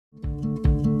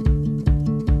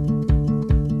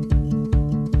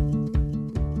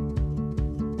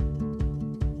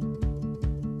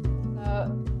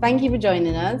thank you for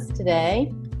joining us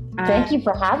today. Thank you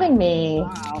for having me.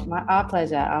 Wow, our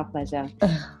pleasure, our pleasure.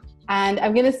 And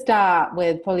I'm going to start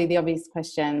with probably the obvious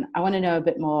question. I want to know a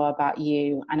bit more about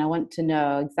you, and I want to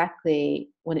know exactly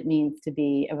what it means to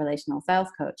be a relational sales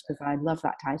coach, because I love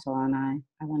that title and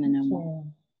I want to know more.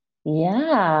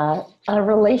 Yeah, a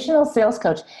relational sales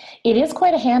coach. It is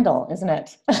quite a handle, isn't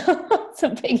it? It's a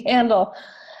big handle.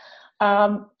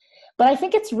 But I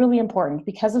think it's really important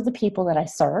because of the people that I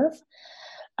serve,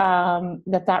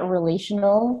 that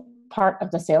relational part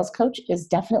of the sales coach is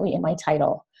definitely in my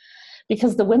title.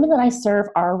 Because the women that I serve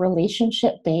are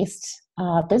relationship-based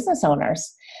business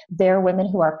owners. They're women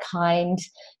who are kind,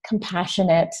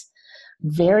 compassionate,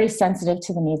 very sensitive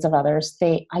to the needs of others.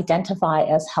 They identify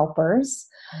as helpers.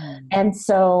 And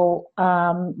so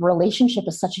relationship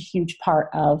is such a huge part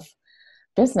of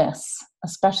business,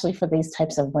 especially for these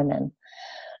types of women.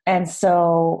 And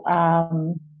so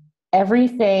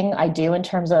everything I do in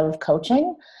terms of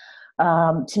coaching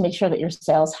to make sure that your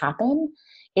sales happen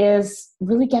is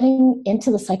really getting into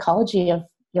the psychology of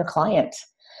your client.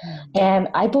 And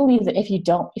I believe that if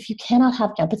you cannot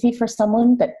have empathy for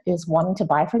someone that is wanting to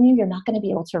buy from you, you're not going to be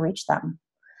able to reach them.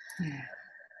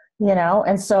 You know?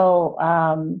 And so,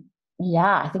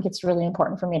 I think it's really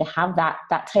important for me to have that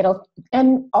title,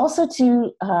 and also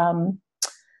to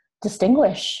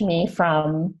distinguish me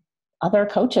from other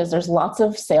coaches. There's lots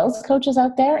of sales coaches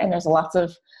out there, and there's lots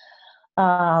of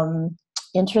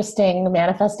interesting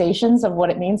manifestations of what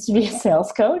it means to be a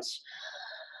sales coach.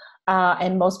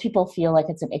 And most people feel like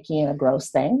it's an icky and a gross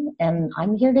thing. And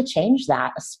I'm here to change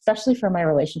that, especially for my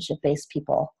relationship-based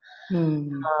people.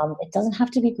 It doesn't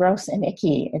have to be gross and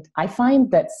icky. I find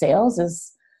that sales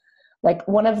is like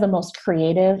one of the most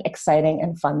creative, exciting,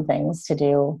 and fun things to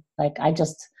do. Like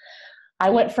I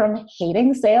went from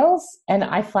hating sales, and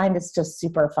I find it's just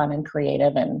super fun and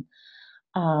creative and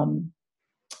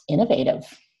innovative.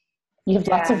 You have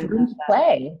lots of room to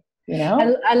play, you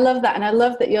know? I love that. And I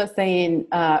love that you're saying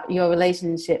you're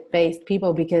relationship-based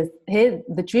people, because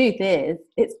the truth is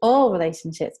it's all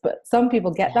relationships, but some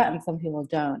people get that and some people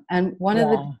don't. And one of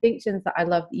the distinctions that I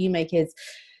love that you make is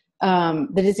the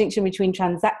distinction between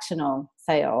transactional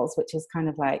sales, which is kind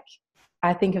of like,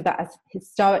 I think of that as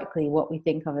historically what we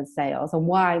think of as sales, and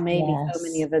why maybe so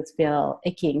many of us feel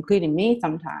icky, including me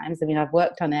sometimes. I mean, I've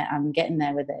worked on it, I'm getting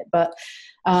there with it, but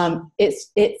it's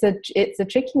a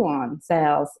tricky one,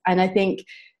 sales. And I think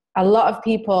a lot of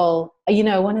people, you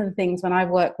know, one of the things when I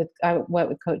work with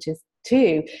coaches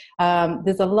too,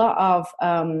 there's a lot of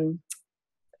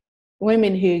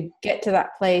women who get to that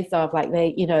place of like,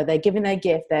 they're giving their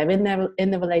gift, they're in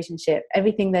the relationship,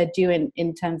 everything they're doing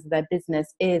in terms of their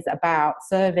business is about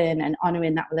serving and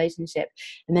honoring that relationship.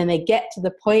 And then they get to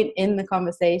the point in the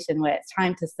conversation where it's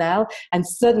time to sell, and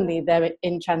suddenly they're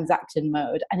in transaction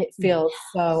mode, and it feels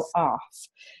so off.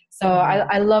 So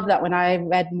I love that. When I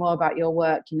read more about your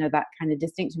work, you know, that kind of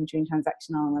distinction between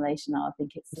transactional and relational, I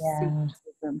think it's super,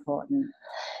 super important.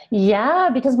 Yeah,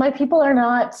 because my people are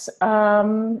not,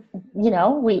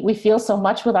 we feel so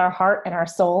much with our heart and our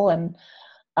soul, and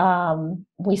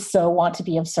we so want to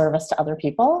be of service to other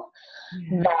people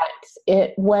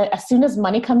that as soon as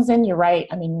money comes in, you're right.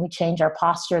 I mean, we change our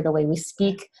posture, the way we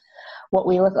speak, what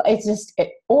we look. It's just,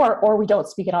 or we don't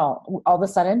speak at all. All of a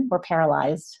sudden, we're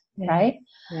paralyzed, right?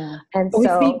 Yeah. And we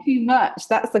speak too much.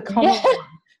 That's the common one.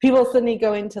 People suddenly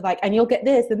go into like, and you'll get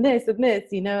this and this and this,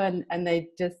 you know, and they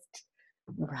just.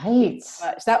 Right.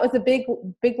 That was a big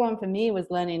one for me, was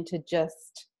learning to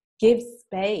just give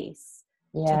space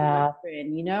to the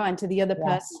offering, you know, and to the other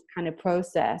person to kind of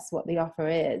process what the offer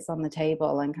is on the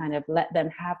table, and kind of let them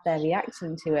have their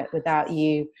reaction to it without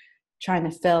you trying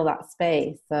to fill that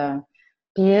space. So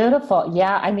beautiful.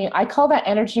 Yeah. I mean, I call that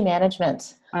energy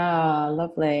management. Oh,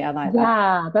 lovely. I like that.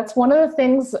 Yeah. That's one of the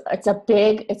things. It's a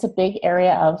big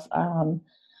area of,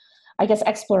 I guess,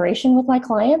 exploration with my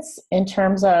clients in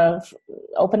terms of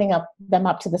opening them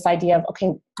up to this idea of,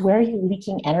 okay, where are you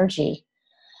leaking energy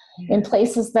in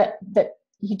places that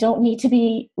you don't need to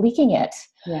be leaking it?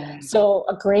 Yeah. So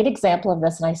a great example of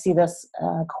this, and I see this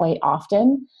quite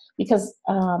often, because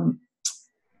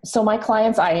so my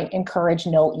clients, I encourage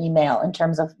no email in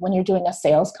terms of when you're doing a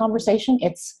sales conversation.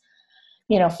 It's,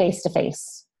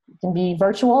 face-to-face. It can be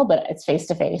virtual, but it's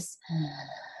face-to-face.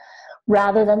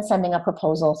 Rather than sending a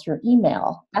proposal through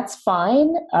email. That's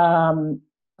fine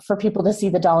for people to see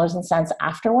the dollars and cents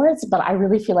afterwards, but I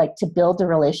really feel like to build the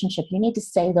relationship, you need to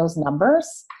say those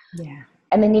numbers. Yeah.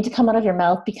 And they need to come out of your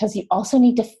mouth, because you also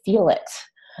need to feel it,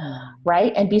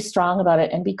 right? And be strong about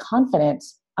it and be confident.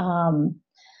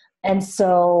 And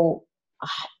so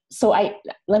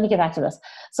let me get back to this.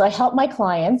 So I help my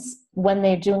clients when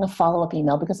they're doing a follow-up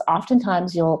email, because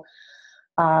oftentimes you'll,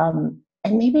 and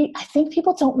maybe I think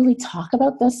people don't really talk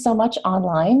about this so much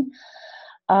online.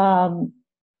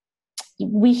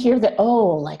 We hear that, oh,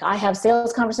 like I have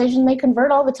sales conversations, they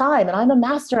convert all the time and I'm a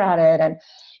master at it. And,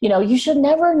 you should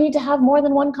never need to have more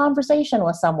than one conversation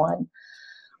with someone.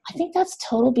 I think that's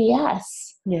total BS.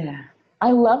 Yeah.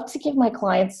 I love to give my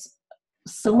clients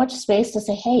so much space to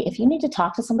say, hey, if you need to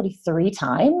talk to somebody 3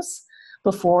 times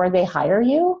before they hire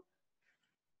you,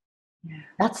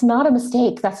 that's not a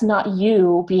mistake. That's not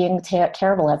you being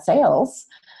terrible at sales.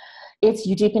 It's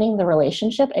you deepening the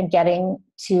relationship and getting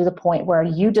to the point where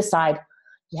you decide,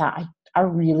 yeah, I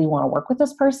really want to work with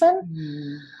this person.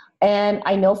 Mm. And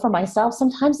I know for myself,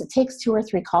 sometimes it takes 2 or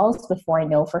 3 calls before I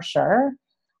know for sure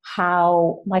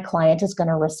how my client is going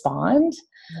to respond.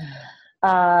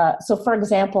 So for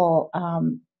example,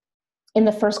 in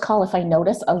the first call, if I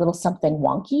notice a little something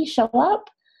wonky show up,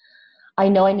 I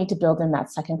know I need to build in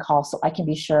that second call so I can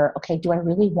be sure, okay, do I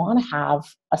really want to have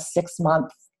a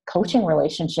 6-month coaching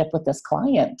relationship with this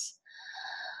client?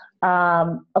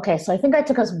 Okay, so I think I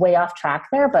took us way off track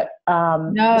there, but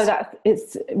no,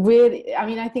 it's really, I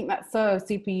mean, I think that's so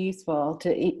super useful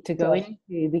to go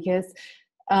into, because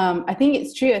I think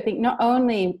it's true. I think not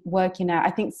only working out,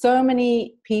 I think so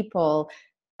many people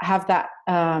have that,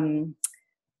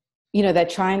 they're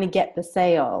trying to get the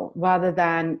sale rather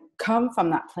than come from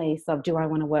that place of, do I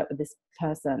want to work with this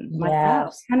person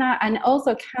myself? And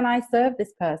also, can I serve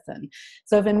this person?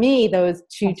 So for me, those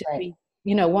 2 to 3,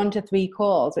 1 to 3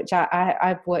 calls, which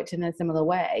I've worked in a similar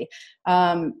way.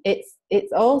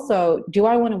 It's also, do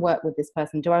I want to work with this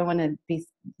person? Do I want to be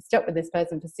stuck with this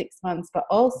person for 6 months? But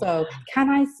also, can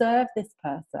I serve this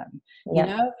person?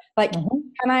 Can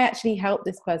I actually help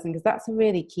this person? Because that's a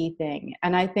really key thing.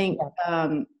 And I think,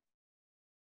 so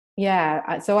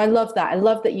I love that. I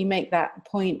love that you make that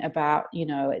point about,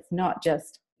 it's not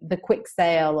just the quick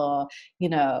sale or,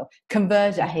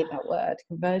 conversion. I hate that word,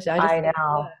 conversion. I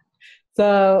know.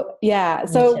 So,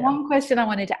 so one question I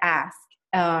wanted to ask,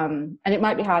 and it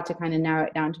might be hard to kind of narrow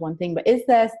it down to one thing, but is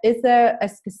there a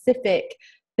specific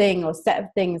thing or set of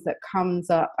things that comes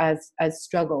up as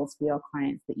struggles for your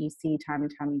clients that you see time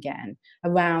and time again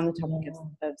around the topic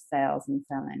of sales and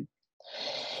selling?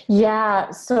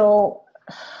 Yeah. So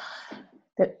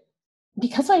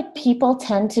because people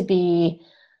tend to be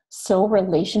so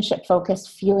relationship focused,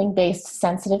 feeling based,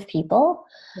 sensitive people,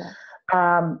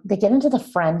 they get into the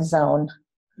friend zone,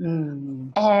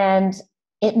 and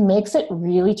it makes it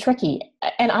really tricky.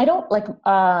 And I don't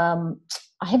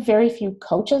I have very few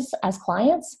coaches as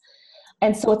clients.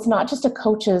 And so it's not just a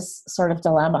coach's sort of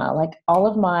dilemma. Like, all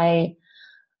of my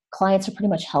clients are pretty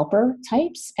much helper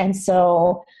types. And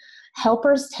so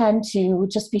helpers tend to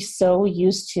just be so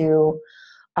used to,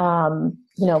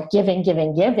 giving,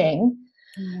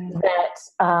 that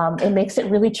it makes it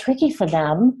really tricky for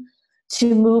them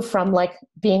to move from like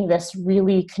being this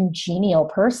really congenial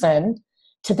person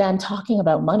to then talking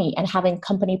about money and having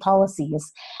company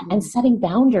policies and setting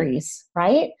boundaries,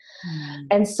 right?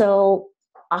 And so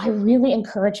I really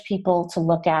encourage people to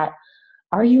look at,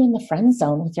 are you in the friend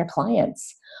zone with your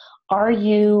clients?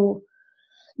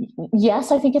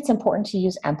 Yes, I think it's important to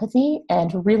use empathy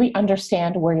and really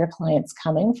understand where your client's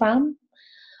coming from.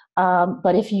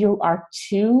 But if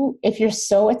you're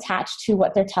so attached to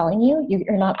what they're telling you,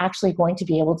 you're not actually going to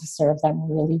be able to serve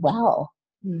them really well.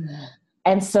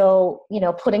 And so,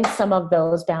 putting some of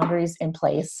those boundaries in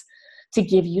place to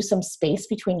give you some space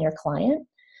between your client,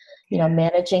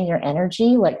 managing your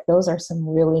energy, like those are some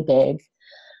really big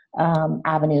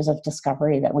avenues of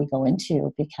discovery that we go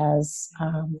into, because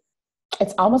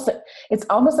it's almost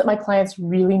that my clients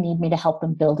really need me to help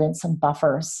them build in some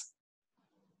buffers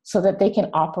so that they can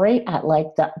operate at like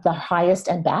the highest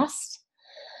and best.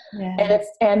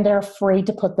 And they're afraid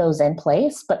to put those in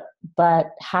place, but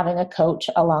having a coach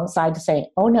alongside to say,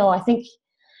 oh no, I think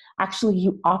actually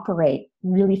you operate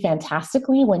really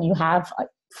fantastically when you have,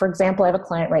 for example, I have a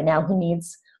client right now who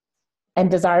needs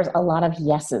and desires a lot of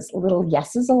little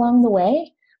yeses along the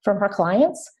way from her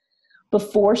clients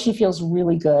before she feels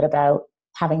really good about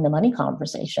having the money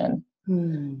conversation.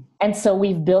 And so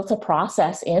we've built a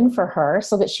process in for her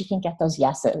so that she can get those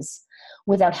yeses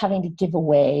without having to give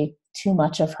away too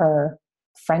much of her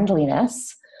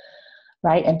friendliness,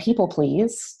 right? And people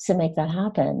please to make that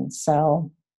happen.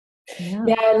 So,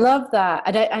 yeah, I love that.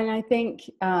 And I think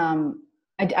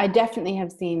I definitely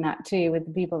have seen that too with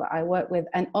the people that I work with.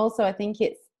 And also I think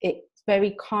it's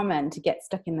very common to get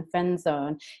stuck in the friend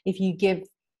zone if you give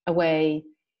away,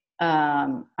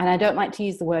 and I don't like to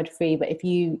use the word free, but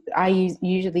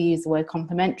usually use the word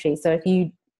complimentary. So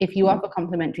if if you offer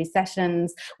complimentary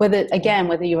sessions, whether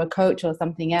you're a coach or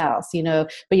something else,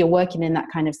 but you're working in that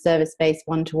kind of service-based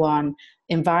one-to-one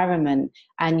environment,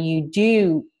 and you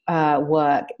do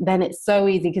work, then it's so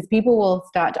easy, because people will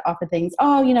start to offer things.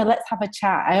 Oh, let's have a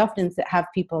chat. I often have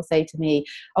people say to me,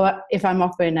 oh, if I'm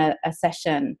offering a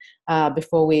session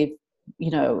before we've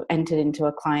entered into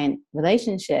a client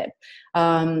relationship,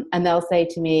 and they'll say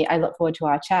to me, I look forward to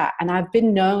our chat. And I've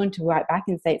been known to write back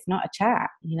and say, it's not a chat,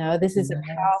 this is a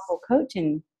powerful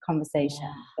coaching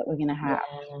conversation that we're going to have.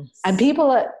 And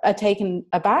people are taken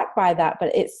aback by that,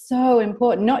 but it's so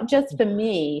important, not just for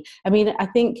me. I mean, I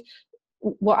think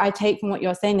what I take from what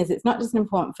you're saying is, it's not just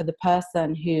important for the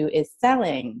person who is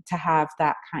selling to have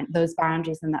those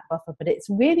boundaries and that buffer, but it's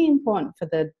really important for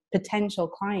the potential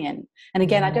client. And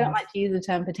again, I don't like to use the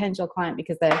term potential client,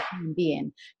 because they're a human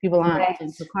being. People aren't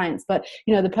potential clients, but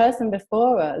the person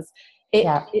before us,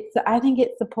 I think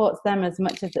it supports them as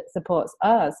much as it supports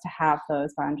us to have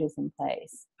those boundaries in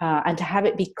place, and to have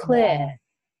it be clear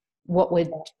what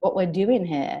we're doing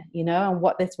here, and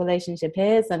what this relationship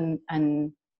is,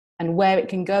 and where it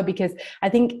can go. Because I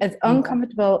think, as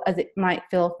uncomfortable as it might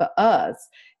feel for us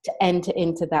to enter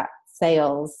into that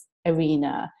sales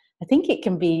arena, I think it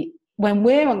can be, when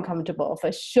we're uncomfortable,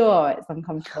 for sure it's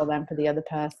uncomfortable then for the other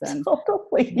person.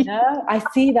 Totally. I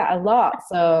see that a lot.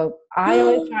 So I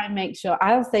always try and make sure,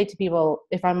 I'll say to people,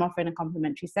 if I'm offering a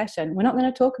complimentary session, we're not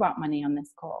going to talk about money on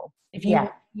this call. If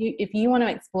you want to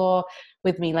explore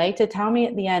with me later, tell me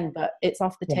at the end, but it's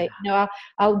off the table.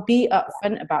 I'll be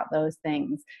upfront about those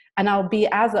things, and I'll be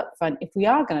as upfront if we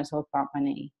are going to talk about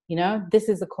money. This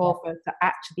is a call for us to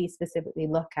actually specifically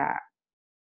look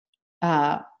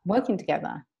at working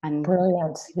together. And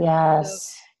brilliant.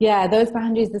 Yes. So, those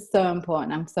boundaries are so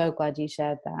important. I'm so glad you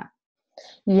shared that.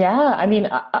 Yeah, I mean,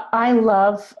 I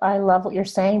love what you're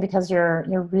saying, because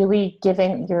you're really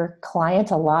giving your client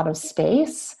a lot of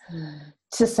space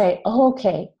to say, oh,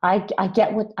 okay, I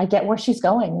get where she's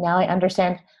going. Now I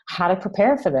understand how to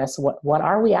prepare for this. What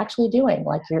are we actually doing?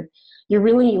 Like, you're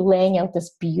really laying out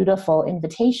this beautiful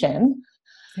invitation.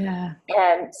 Yeah.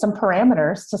 And some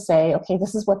parameters to say, okay,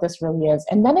 this is what this really is.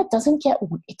 And then it doesn't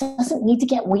need to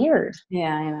get weird.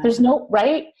 Yeah, I know. There's no,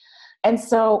 right? And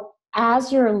so as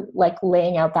you're like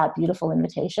laying out that beautiful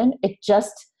invitation, it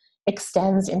just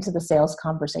extends into the sales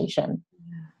conversation,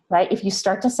 right? If you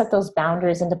start to set those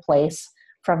boundaries into place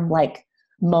from like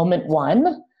moment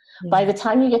one, by the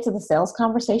time you get to the sales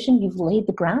conversation, you've laid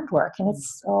the groundwork, and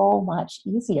it's so much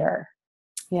easier.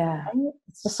 Yeah. Right?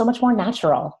 It's just so much more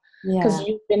natural. Because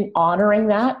you've been honoring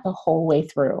that the whole way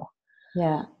through.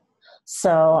 Yeah.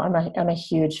 So I'm a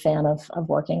huge fan of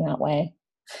working that way.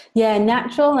 Yeah,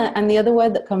 natural. And the other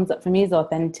word that comes up for me is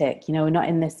authentic. We're not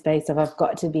in this space of I've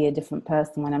got to be a different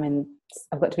person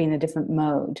I've got to be in a different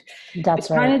mode. That's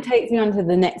right. It kind of takes me on to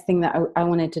the next thing that I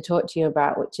wanted to talk to you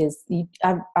about, which is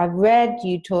I've read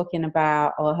you talking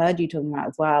about, or heard you talking about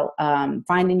as well,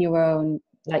 finding your own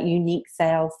like unique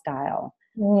sales style.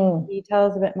 Can you tell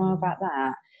us a bit more about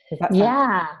that?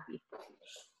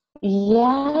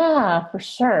 Yeah, for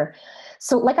sure.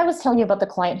 So like I was telling you about the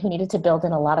client who needed to build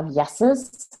in a lot of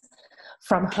yeses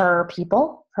from her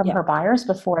people, from her buyers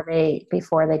before they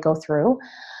go through.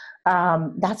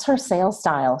 That's her sales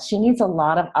style. She needs a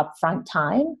lot of upfront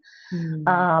time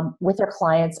with her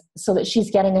clients, so that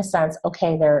she's getting a sense,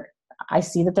 okay, I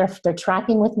see that they're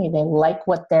tracking with me. They like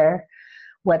what they're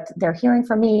hearing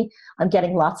from me. I'm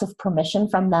getting lots of permission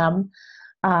from them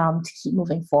to keep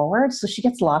moving forward. So she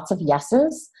gets lots of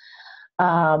yeses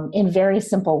in very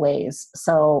simple ways.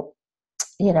 So,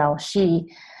 she,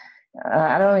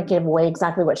 I don't want to give away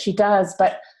exactly what she does,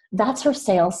 but that's her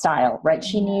sales style, right?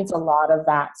 She needs a lot of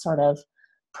that sort of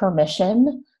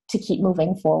permission to keep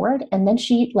moving forward. And then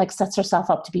she like sets herself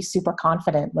up to be super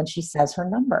confident when she says her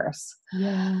numbers.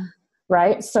 Yeah.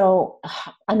 Right. So,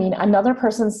 I mean, another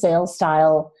person's sales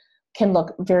style can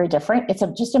look very different. It's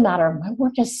just a matter of, my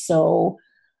work is so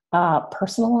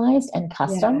personalized and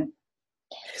custom. Yeah.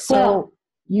 So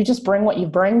you just bring what you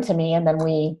bring to me, and then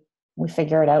we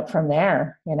figure it out from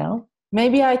there,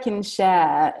 Maybe I can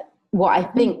share what I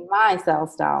think my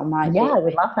sales style might be. Yeah, I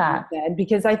would love that.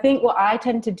 Because I think what I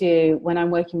tend to do when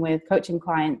I'm working with coaching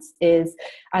clients is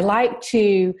I like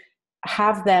to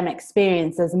have them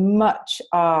experience as much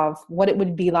of what it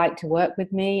would be like to work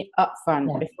with me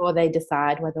upfront before they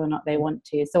decide whether or not they want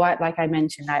to. So like I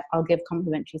mentioned, I'll give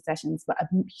complimentary sessions, but a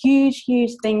huge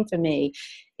thing for me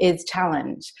is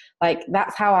challenge. Like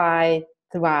that's how I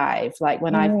thrive. Like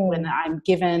when I'm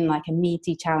given like a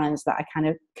meaty challenge that I kind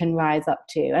of can rise up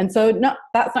to. And so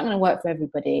that's not going to work for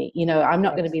everybody. I'm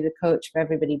not going to be the coach for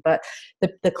everybody, but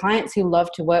the clients who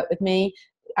love to work with me,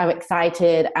 are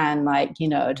excited and like, you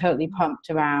know, totally pumped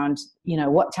around, you know,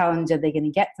 what challenge are they going to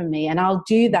get from me? And I'll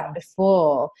do that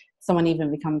before someone even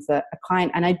becomes a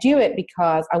client. And I do it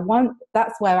because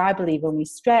that's where I believe when we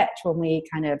stretch, when we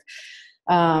kind of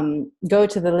go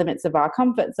to the limits of our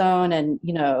comfort zone and,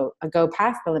 you know, go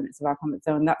past the limits of our comfort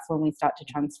zone, that's when we start to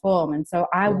transform. And so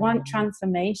I want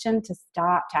transformation to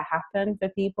start to happen for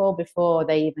people before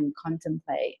they even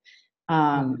contemplate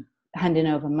handing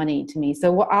over money to me.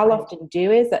 So what I'll often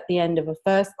do is at the end of a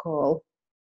first call,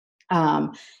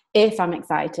 if I'm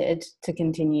excited to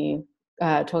continue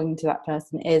talking to that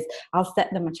person, is I'll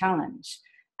set them a challenge.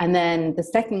 And then the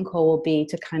second call will be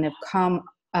to kind of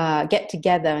get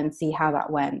together and see how that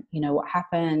went. You know, what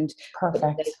happened. Perfect.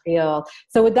 What did they feel?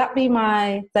 So would that be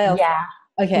my sales? Yeah.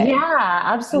 Okay. Yeah,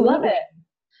 absolutely. I love it.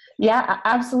 Yeah,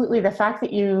 absolutely. The fact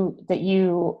that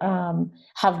you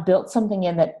have built something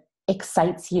in that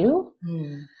excites you,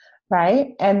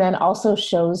 right? And then also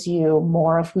shows you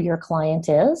more of who your client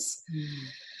is,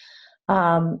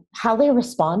 how they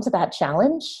respond to that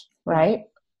challenge, right?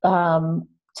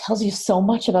 Tells you so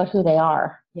much about who they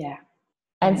are. Yeah.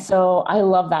 And so I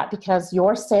love that, because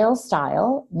your sales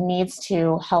style needs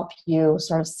to help you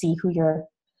sort of see who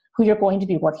you're going to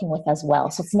be working with as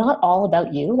well. So it's not all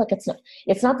about you. Like it's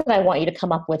not that I want you to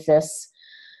come up with this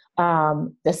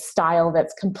style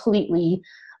that's completely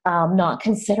not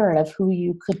considerate of who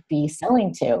you could be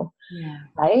selling to. Yeah.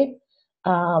 Right.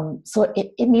 So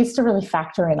it needs to really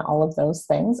factor in all of those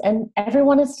things, and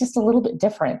everyone is just a little bit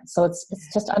different. So it's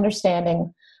just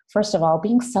understanding, first of all,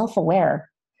 being self-aware.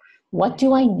 What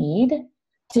do I need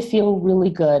to feel really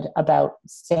good about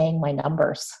saying my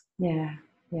numbers? Yeah.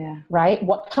 Yeah. Right.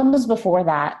 What comes before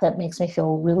that makes me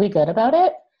feel really good about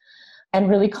it and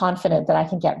really confident that I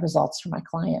can get results for my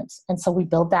clients. And so we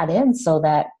build that in so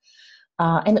that,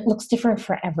 and it looks different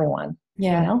for everyone.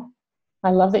 Yeah. You know? I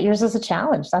love that yours is a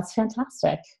challenge. That's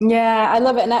fantastic. Yeah, I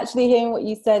love it. And actually hearing what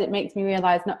you said, it makes me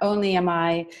realize not only am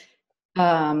I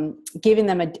giving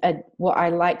them a what I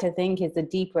like to think is a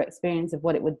deeper experience of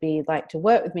what it would be like to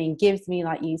work with me, and gives me,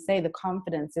 like you say, the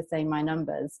confidence to say my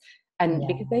numbers. And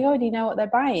because they already know what they're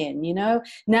buying, you know.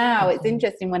 Now it's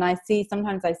interesting when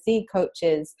sometimes I see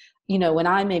coaches, you know, when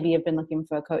I maybe have been looking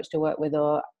for a coach to work with,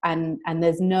 and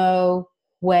there's no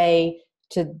way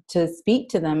to speak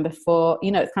to them before,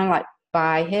 you know, it's kind of like,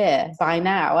 buy here, buy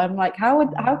now. I'm like, how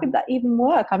could that even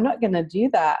work? I'm not going to do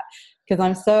that, because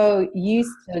I'm so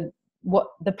used to what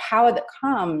the power that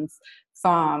comes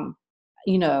from,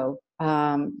 you know,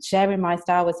 sharing my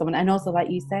style with someone. And also,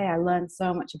 like you say, I learned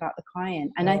so much about the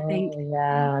client. And I think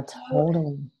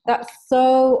totally, that's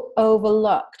so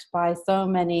overlooked by so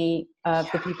many of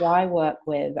the people I work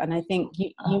with. And I think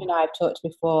you and I have talked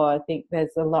before. I think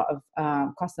there's a lot of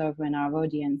crossover in our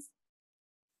audience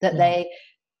that they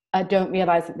don't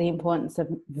realize that the importance of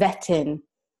vetting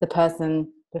the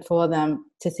person before them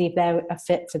to see if they're a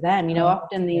fit for them. You know,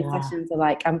 often these sessions are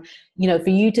like, you know, for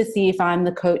you to see if I'm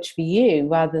the coach for you,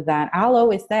 rather than, I'll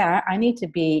always say, I need to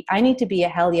be a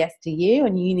hell yes to you,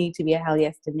 and you need to be a hell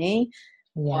yes to me.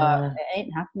 Yeah, it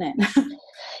ain't happening.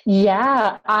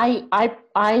 Yeah,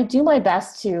 I do my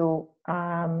best to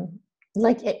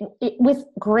like it with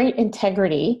great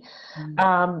integrity,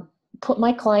 put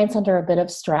my clients under a bit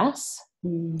of stress.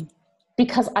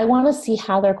 Because I want to see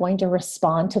how they're going to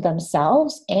respond to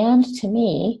themselves and to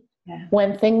me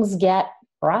when things get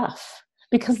rough,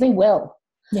 because they will.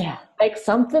 Yeah. Like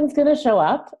something's going to show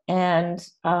up, and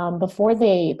before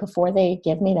they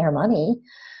give me their money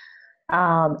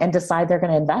and decide they're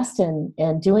going to invest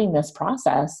in doing this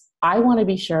process, I want to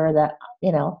be sure that,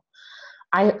 you know,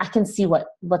 I can see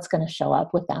what's going to show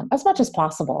up with them as much as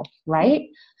possible. Right.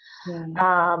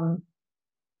 Yeah.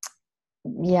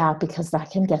 Yeah, because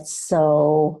that can get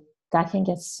so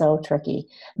tricky.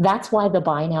 That's why the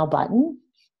buy now button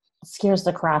scares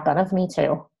the crap out of me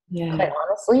too. Yeah. Quite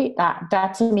honestly,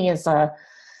 that to me is a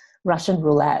Russian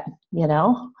roulette, you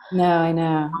know? No, I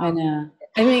know.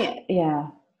 I mean, yeah.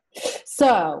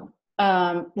 So,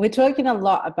 we're talking a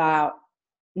lot about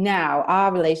now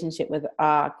our relationship with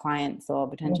our clients or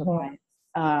potential clients.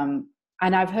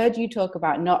 And I've heard you talk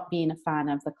about not being a fan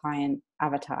of the client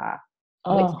avatar.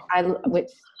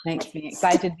 Which makes me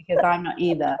excited, because I'm not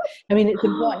either. I mean, it's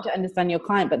important to understand your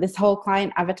client, but this whole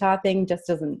client avatar thing just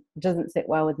doesn't sit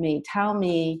well with me. Tell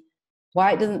me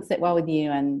why it doesn't sit well with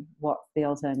you, and what's the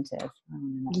alternative?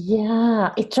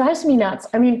 Yeah, it drives me nuts.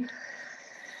 I mean,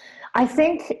 I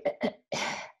think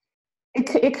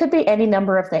it could be any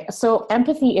number of things. So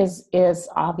empathy is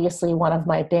obviously one of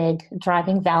my big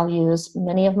driving values.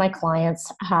 Many of my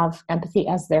clients have empathy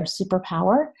as their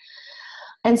superpower.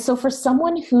 And so for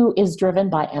someone who is driven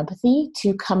by empathy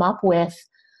to come up with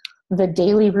the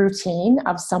daily routine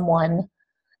of someone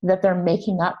that they're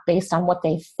making up based on what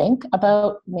they think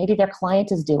about maybe their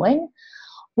client is doing.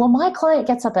 Well, my client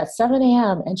gets up at 7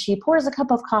 a.m. and she pours a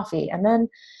cup of coffee and then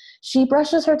she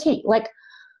brushes her teeth. Like,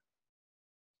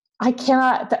 I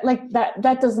cannot,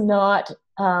 that does not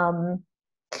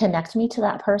connect me to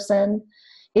that person.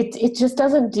 It just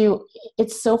doesn't do,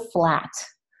 it's so flat.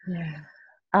 Yeah.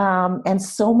 And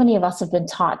so many of us have been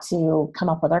taught to come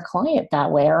up with our client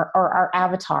that way, or our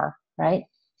avatar, right?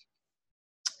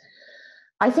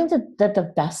 I think that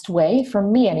the best way, for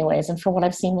me anyways, and for what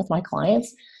I've seen with my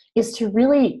clients, is to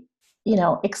really,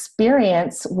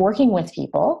 experience working with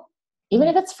people, even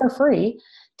if it's for free.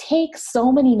 Take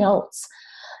so many notes,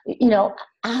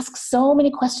 ask so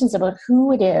many questions about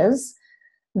who it is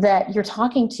that you're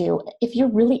talking to. If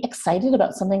you're really excited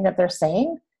about something that they're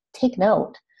saying, take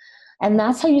note. And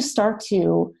that's how you start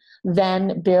to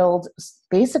then build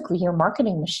basically your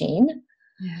marketing machine.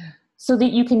 Yeah. So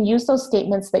that you can use those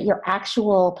statements that your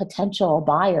actual potential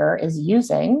buyer is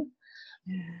using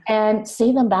and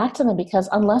say them back to them, because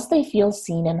unless they feel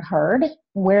seen and heard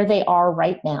where they are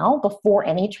right now before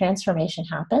any transformation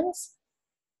happens,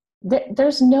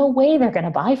 there's no way they're going to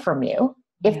buy from you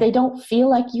if they don't feel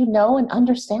like you know and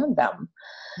understand them.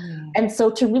 Yeah. And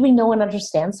so to really know and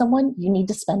understand someone, you need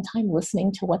to spend time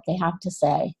listening to what they have to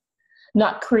say,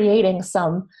 not creating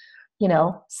some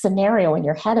scenario in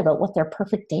your head about what their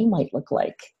perfect day might look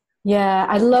like. Yeah,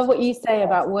 I love what you say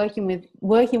about working with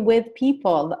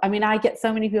people. I mean, I get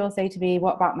so many people say to me,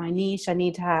 "What about my niche? I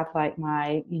need to have like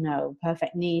my,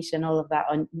 perfect niche and all of that."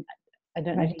 And I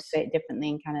don't know if you say it differently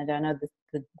in Canada. I know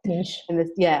the Niche.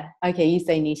 Yeah, okay, you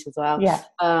say niche as well. Yeah.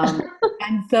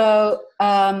 And so,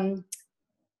 and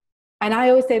I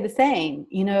always say the same.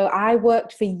 I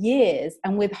worked for years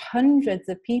and with hundreds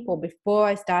of people before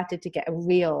I started to get a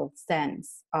real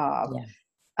sense of.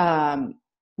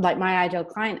 Like my ideal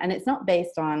client, and it's not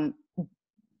based on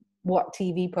what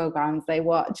TV programs they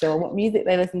watch or what music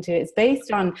they listen to. It's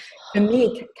based on, for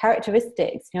me,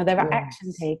 characteristics. They're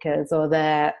action takers, or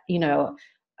they're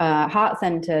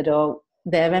heart-centered, or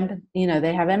they're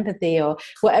they have empathy, or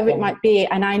whatever it might be.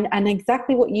 And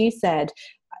exactly what you said,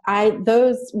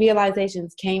 those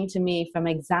realizations came to me from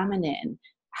examining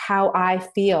how I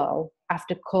feel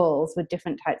after calls with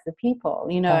different types of people,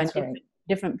 and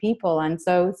different people. And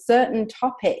so certain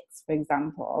topics, for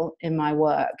example, in my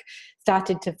work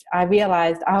I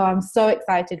realized, I'm so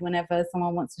excited whenever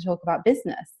someone wants to talk about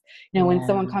business. When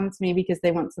someone comes to me because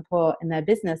they want support in their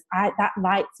business, that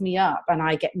lights me up and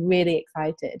I get really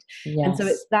excited. And so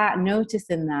it's that,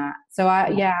 noticing that. So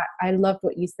I loved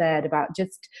what you said about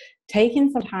just taking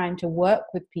some time to work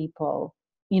with people,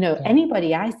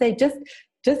 anybody. I say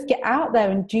just get out there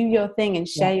and do your thing and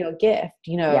share your gift.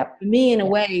 For me, in a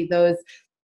way, those,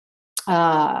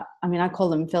 I call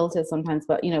them filters sometimes,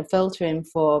 but, filtering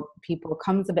for people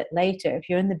comes a bit later. If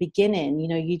you're in the beginning,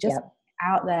 you just get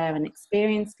out there and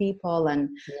experience people, and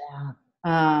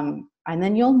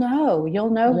then you'll know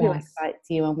who excites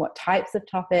you and what types of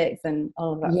topics and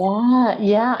all of that.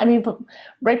 Yeah. I mean,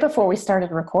 right before we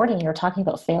started recording, you were talking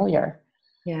about failure.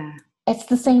 Yeah. It's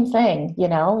the same thing, you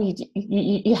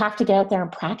have to get out there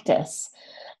and practice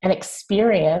and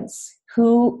experience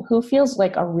who feels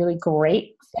like a really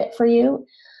great fit for you.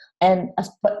 And,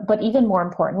 but even more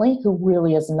importantly, who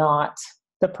really is not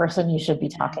the person you should be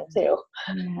talking to,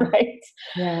 right?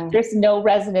 Yeah. There's no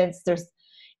resonance.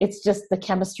 It's just the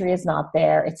chemistry is not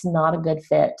there. It's not a good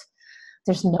fit.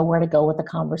 There's nowhere to go with the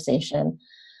conversation.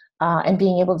 And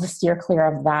being able to steer clear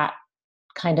of that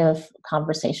kind of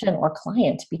conversation or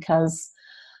client, because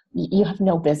you have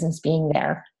no business being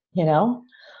there, not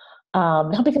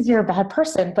because you're a bad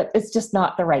person, but it's just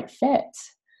not the right fit.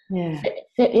 Yeah.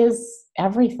 Fit is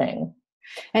everything.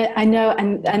 I know.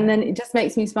 And then it just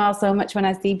makes me smile so much when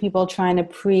I see people trying to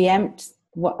preempt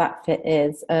what that fit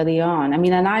is early on.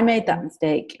 And I made that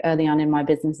mistake early on in my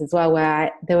business as well,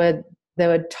 where there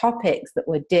were topics that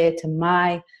were dear to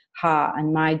my heart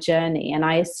and my journey. And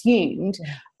I assumed,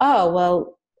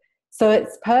 so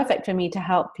it's perfect for me to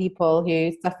help people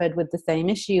who suffered with the same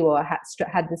issue or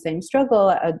had the same struggle.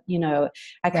 I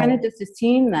kind of just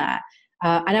assumed that.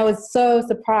 And I was so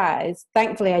surprised.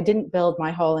 Thankfully, I didn't build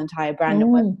my whole entire brand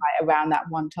and website around that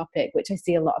one topic, which I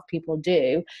see a lot of people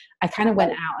do. I kind of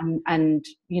went out and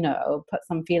put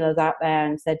some feelers out there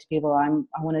and said to people, I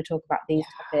want to talk about these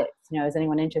topics. Is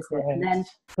anyone interested? Great. And then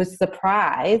was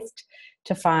surprised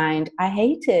to find I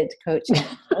hated coaching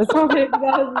those topics.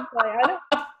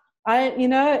 That's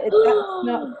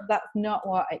not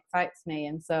what excites me.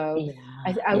 And so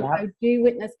I do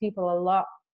witness people a lot,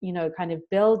 kind of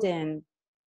building,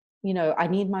 I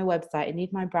need my website, I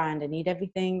need my brand, I need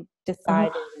everything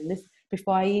decided and this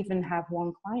before I even have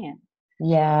one client.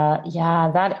 Yeah.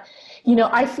 That,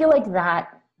 I feel like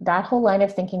that whole line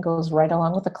of thinking goes right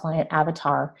along with the client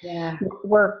avatar. Yeah.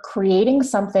 We're creating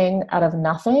something out of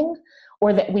nothing,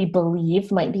 or that we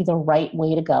believe might be the right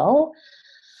way to go.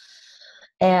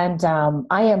 And I'm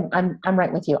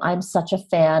right with you. I'm such a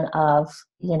fan of,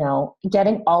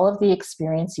 getting all of the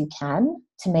experience you can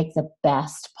to make the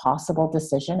best possible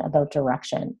decision about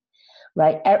direction,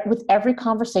 right? With every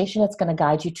conversation, it's going to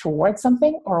guide you towards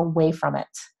something or away from it.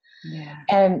 Yeah.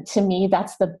 And to me,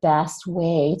 that's the best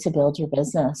way to build your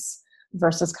business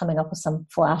versus coming up with some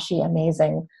flashy,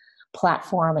 amazing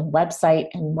platform and website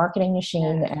and marketing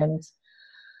machine, and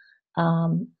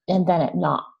then it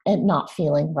not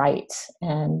feeling right.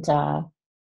 And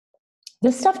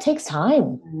this stuff takes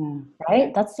time,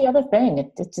 right? That's the other thing.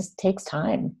 It just takes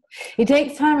time. It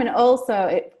takes time, and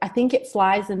also I think it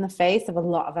flies in the face of a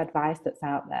lot of advice that's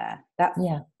out there.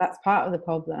 That's part of the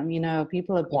problem.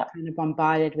 People are kind of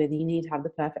bombarded with, you need to have the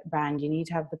perfect brand, you need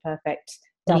to have the perfect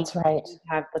That's right. You need to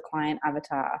have the client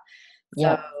avatar.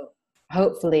 So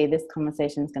hopefully this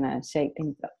conversation is going to shake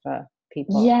things up for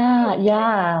people.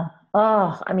 Yeah.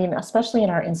 Oh, I mean, especially in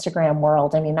our Instagram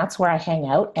world. I mean, that's where I hang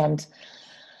out, and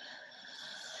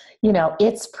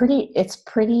it's pretty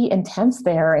intense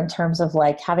there in terms of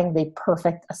like having the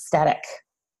perfect aesthetic.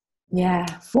 Yeah.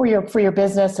 For your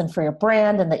business and for your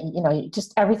brand, and that,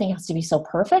 just everything has to be so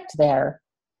perfect there.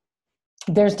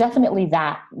 There's definitely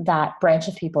that branch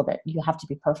of people that you have to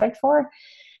be perfect for.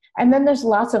 And then there's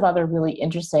lots of other really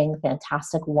interesting,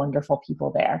 fantastic, wonderful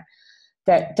people there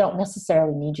that don't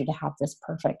necessarily need you to have this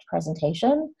perfect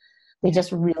presentation. They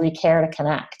just really care to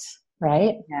connect,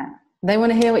 right? Yeah. They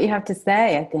want to hear what you have to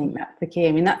say. I think that's the key.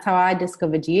 I mean, that's how I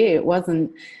discovered you.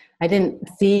 I didn't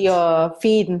see your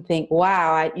feed and think,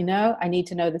 wow, I need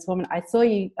to know this woman. I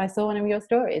saw one of your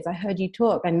stories. I heard you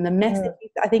talk, and the message,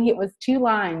 I think it was 2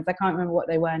 lines. I can't remember what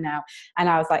they were now. And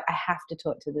I was like, I have to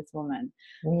talk to this woman.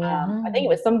 I think it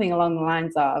was something along the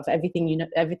lines of everything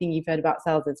you've heard about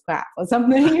sales is crap, or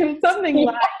something. It was something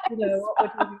like, what we're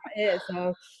talking about here.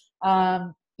 So,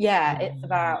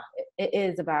 it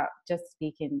is about just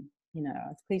speaking,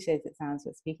 as cliche as it sounds,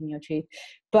 but speaking your truth.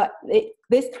 But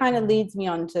this kind of leads me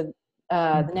on to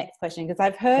the next question, because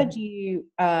I've heard you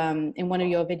in one of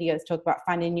your videos talk about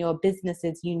finding your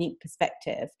business's unique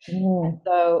perspective.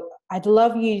 So I'd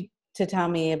love you to tell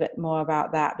me a bit more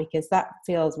about that, because that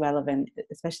feels relevant,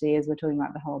 especially as we're talking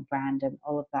about the whole brand and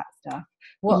all of that stuff.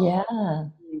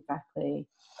 Exactly.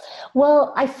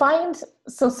 Well, I find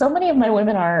so many of my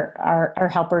women are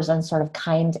helpers and sort of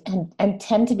kind and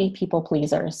tend to be people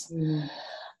pleasers.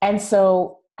 And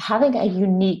so having a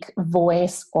unique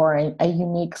voice or a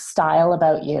unique style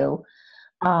about you,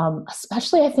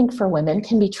 especially I think for women,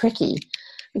 can be tricky.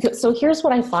 So here's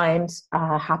what I find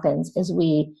happens is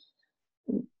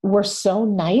we're so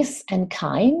nice and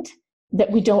kind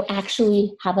that we don't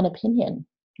actually have an opinion.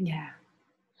 Yeah.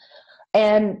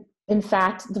 And in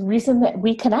fact, the reason that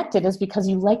we connected is because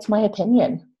you liked my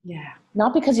opinion. Yeah.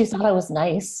 Not because you thought I was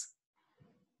nice.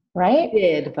 Right? I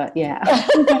did, but yeah.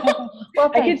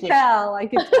 Well, I could tell. I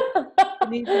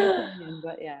need your opinion,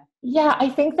 but yeah. Yeah, I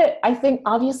think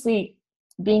obviously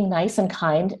being nice and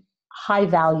kind, high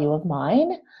value of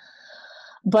mine.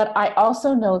 But I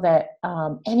also know that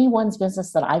anyone's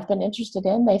business that I've been interested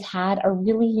in, they've had a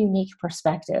really unique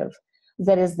perspective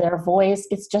that is their voice.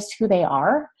 It's just who they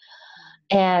are.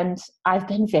 And I've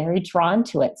been very drawn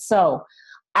to it. So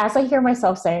as I hear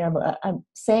myself saying, I'm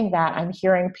saying that, I'm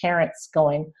hearing parents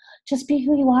going, just be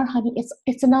who you are, honey.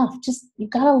 It's enough. Just, you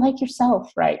gotta like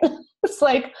yourself, right? It's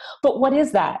like, but what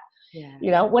is that?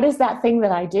 Yeah. What is that thing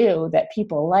that I do that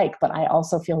people like, but I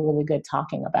also feel really good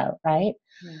talking about, right?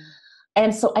 Yeah.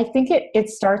 And so I think it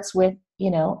starts with,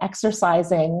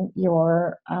 exercising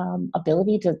your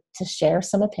ability to share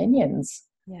some opinions.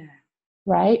 Yeah.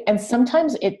 Right. And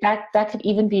sometimes that could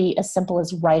even be as simple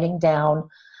as writing down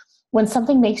when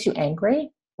something makes you angry,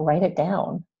 write it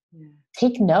down,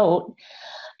 take note.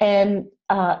 And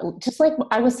just like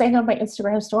I was saying on my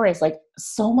Instagram stories, like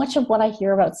so much of what I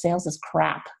hear about sales is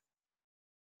crap.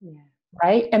 Yeah.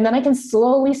 Right. And then I can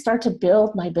slowly start to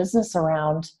build my business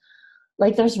around,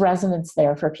 like there's resonance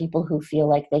there for people who feel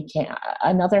like they can't.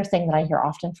 Another thing that I hear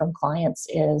often from clients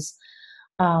is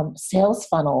sales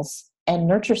funnels and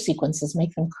nurture sequences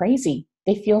make them crazy.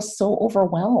 They feel so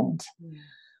overwhelmed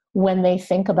when they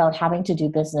think about having to do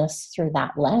business through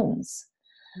that lens.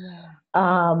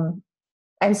 And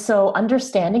so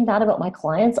understanding that about my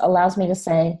clients allows me to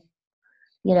say,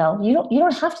 you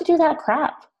don't have to do that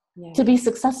crap to be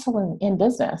successful in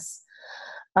business.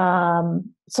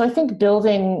 So I think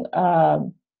building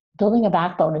building a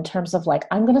backbone in terms of like,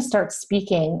 I'm going to start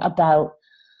speaking about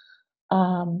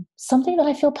something that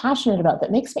I feel passionate about,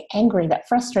 that makes me angry, that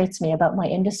frustrates me about my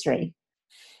industry.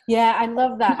 Yeah, I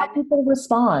love that. How people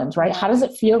respond, right? Yeah. How does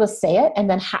it feel to say it? And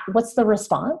then what's the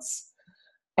response?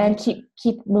 And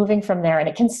keep moving from there. And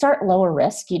it can start lower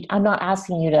risk. I'm not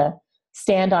asking you to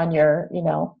stand on your,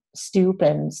 stoop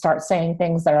and start saying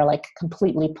things that are like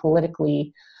completely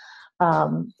politically,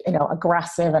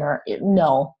 aggressive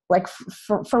no, like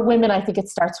for women, I think it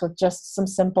starts with just some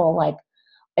simple, like,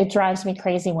 it drives me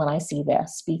crazy when I see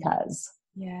this because.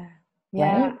 Yeah.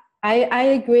 Right? I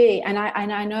agree. And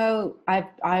I know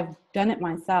I've done it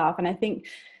myself. And I think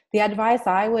the advice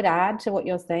I would add to what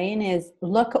you're saying is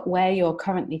look at where you're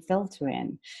currently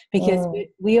filtering, because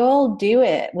we all do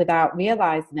it without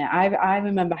realizing it. I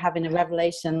remember having a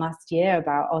revelation last year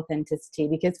about authenticity,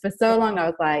 because for so long I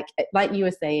was like you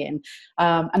were saying,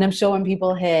 and I'm sure when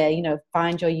people hear,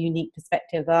 find your unique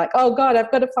perspective, they're like, oh God, I've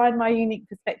got to find my unique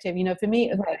perspective. For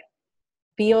me, it was like,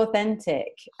 be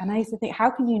authentic. And I used to think, how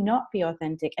can you not be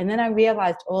authentic? And then I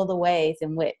realized all the ways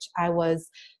in which I was,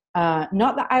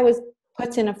 not that I was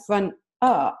putting a front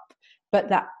up, but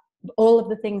that all of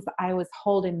the things that I was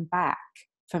holding back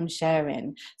from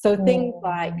sharing. So things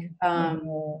like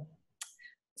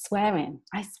swearing.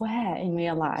 I swear in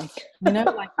real life,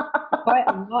 like quite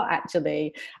a lot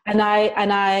actually. And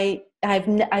I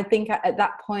think at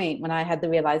that point when I had the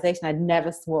realization, I'd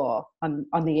never swore on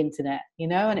the internet,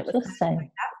 and it was like,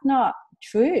 that's not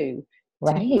true.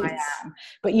 Right. I am.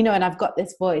 But and I've got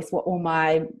this voice,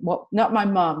 not my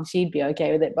mom, she'd be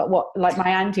okay with it, but what my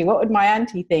auntie, what would my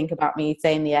auntie think about me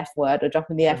saying the F word or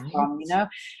dropping the F bomb,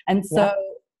 And so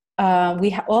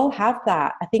we all have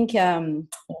that. I think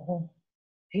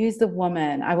who's the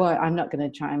woman? I'm not going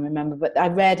to try and remember, but I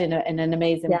read in an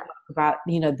amazing book about,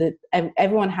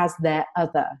 everyone has their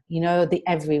other, the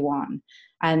everyone.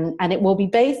 And it will be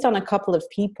based on a couple of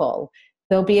people.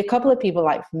 There'll be a couple of people,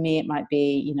 like for me, it might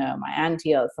be, my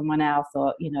auntie or someone else,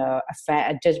 or,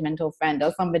 a judgmental friend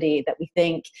or somebody that we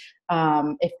think,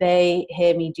 if they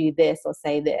hear me do this or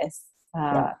say this,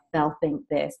 they'll think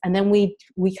this. And then we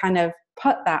kind of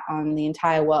put that on the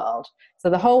entire world. So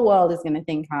the whole world is going to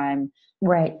think I'm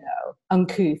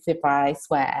uncouth if I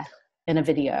swear in a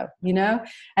video,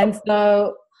 And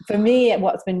so for me,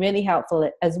 what's been really helpful,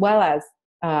 as well as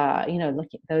look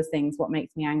at those things, what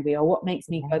makes me angry or what makes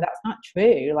me go, that's not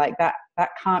true, like that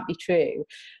can't be true,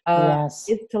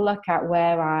 is to look at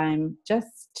where I'm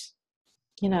just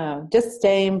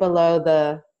staying below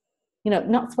the,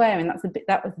 not swearing.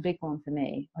 That was a big one for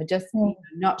me. Or just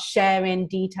not sharing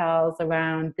details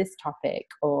around this topic,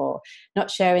 or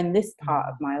not sharing this part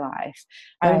of my life.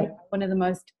 One of the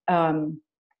most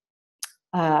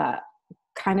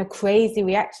kind of crazy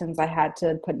reactions I had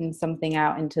to putting something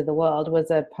out into the world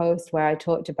was a post where I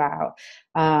talked about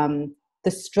the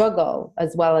struggle,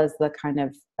 as well as the kind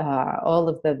of all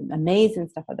of the amazing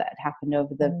stuff that had happened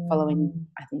over the following,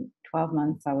 I think, 12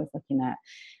 months I was looking at.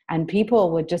 And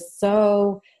people were just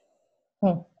so,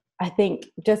 I think,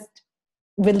 just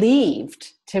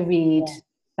relieved to read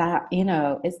that,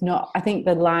 it's not, I think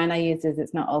the line I use is,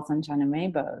 it's not all sunshine and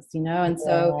rainbows, And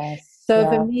so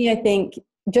for me, I think,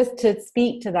 just to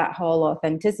speak to that whole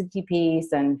authenticity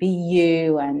piece and be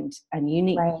you and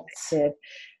unique perspective,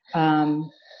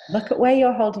 look at where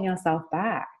you're holding yourself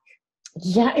back.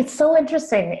 Yeah, it's so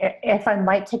interesting. If I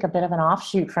might take a bit of an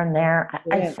offshoot from there,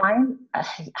 I find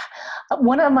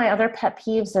one of my other pet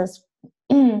peeves is,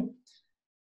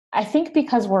 I think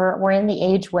because we're in the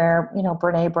age where,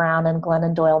 Brene Brown and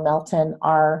Glennon Doyle Melton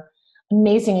are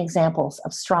amazing examples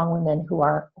of strong women who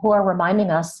are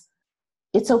reminding us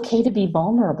it's okay to be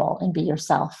vulnerable and be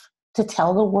yourself, to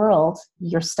tell the world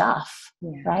your stuff,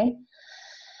 right?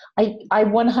 I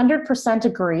 100%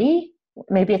 agree.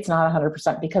 Maybe it's not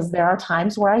 100%, because there are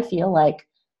times where I feel like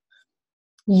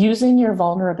using your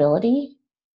vulnerability,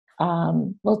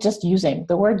 just using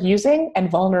the word using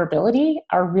and vulnerability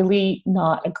are really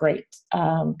not a great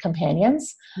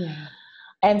companions.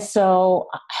 And so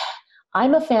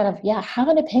I'm a fan of, have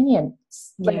an opinion,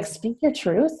 like speak your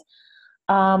truth.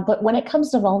 But when it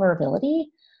comes to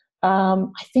vulnerability,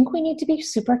 I think we need to be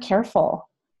super careful,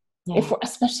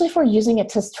 especially if we're using it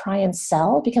to try and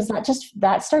sell, because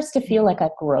that starts to feel like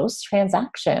a gross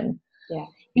transaction.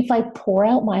 If I pour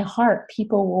out my heart,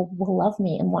 people will love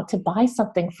me and want to buy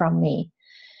something from me.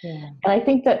 And I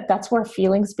think that's where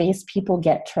feelings-based people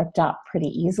get tripped up pretty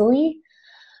easily,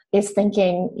 is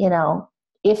thinking,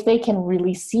 if they can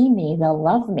really see me, they'll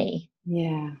love me.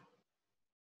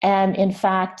 And in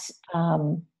fact,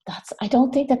 I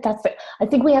don't think that's it. I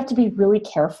think we have to be really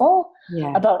careful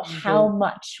about how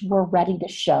much we're ready to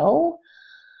show.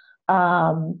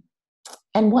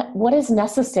 and what is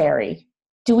necessary.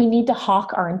 Do we need to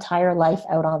hawk our entire life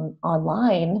out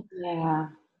online? Yeah.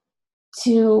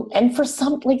 And for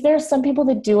some, like there are some people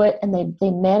that do it and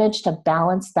they manage to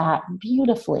balance that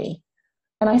beautifully.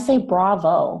 And I say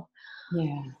bravo.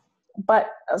 Yeah. But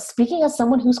speaking as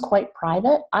someone who's quite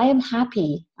private, I am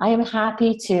happy. I am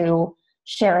happy to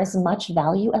share as much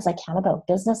value as I can about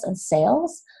business and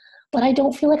sales, but I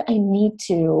don't feel like I need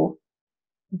to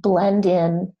blend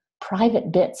in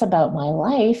private bits about my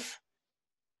life,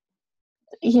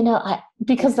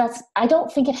 because I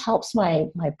don't think it helps my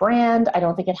brand. I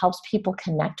don't think it helps people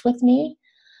connect with me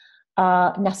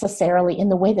necessarily in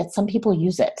the way that some people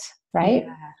use it. Right.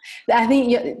 Yeah. I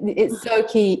think it's so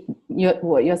key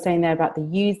what you're saying there about the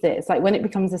use it. It's like when it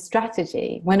becomes a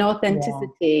strategy, when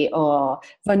authenticity or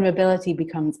vulnerability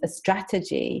becomes a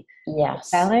strategy. Yes.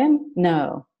 Selling?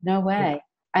 No way.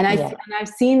 And I've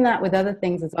seen that with other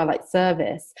things as well, like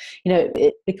service.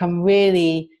 It become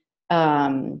really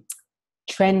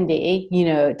trendy,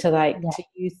 to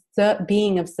use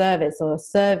being of service or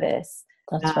service.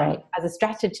 That's right. As a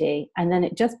strategy, and then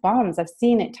it just bombs. I've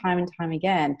seen it time and time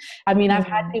again. I mean, I've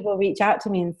had people reach out to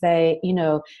me and say,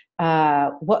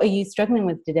 what are you struggling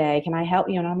with today? Can I help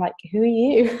you? And I'm like, who are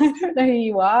you? I don't know who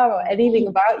you are or anything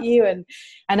about you. And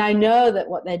I know that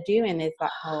what they're doing is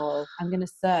that whole, I'm going to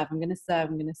serve to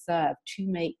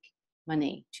make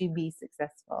money, to be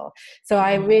successful. So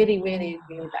I really, really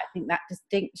agree with that. I think that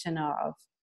distinction of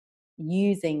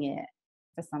using it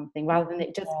for something rather than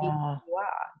it just being who you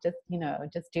are,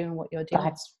 just doing what you're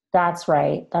doing. That's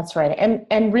right.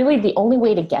 And really the only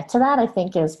way to get to that, I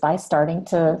think, is by starting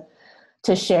to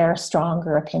share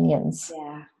stronger opinions.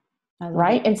 Yeah.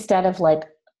 Right. Instead of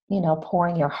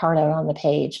pouring your heart out on the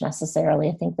page necessarily.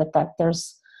 I think that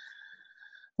there's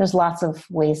lots of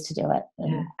ways to do it.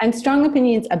 And strong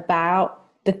opinions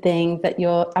about the things that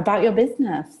about your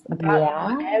business,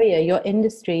 about your area, your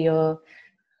industry, your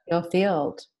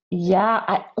field.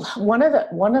 Yeah, one of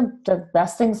the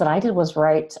best things that I did was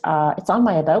write. It's on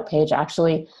my About page,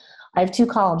 actually. I have 2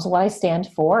 columns: what I stand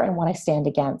for and what I stand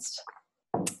against.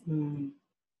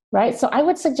 Right. So I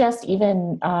would suggest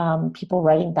even people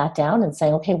writing that down and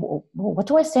saying, okay, well, what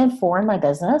do I stand for in my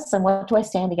business, and what do I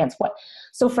stand against?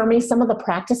 So for me, some of the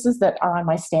practices that are on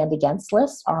my stand against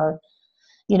list are,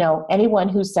 anyone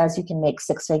who says you can make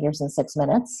 6 figures in 6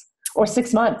 minutes or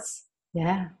 6 months.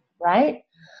 Yeah. Right.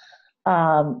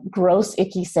 Gross,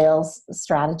 icky sales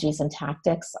strategies and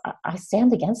tactics. I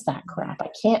stand against that crap. I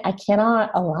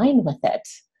cannot align with it.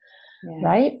 Yeah.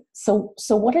 Right. So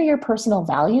what are your personal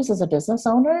values as a business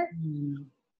owner?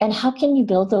 And how can you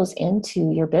build those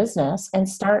into your business and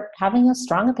start having a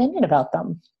strong opinion about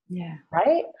them? Yeah.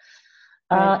 Right.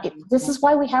 This is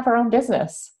why we have our own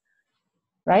business,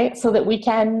 right? So that we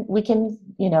can,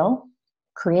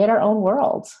 create our own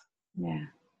world. Yeah.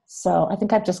 So I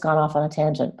think I've just gone off on a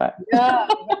tangent, but yeah,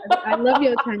 I love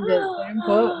your tangents. They're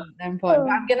important. But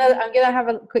I'm gonna have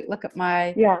a quick look at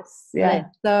my list.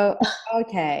 So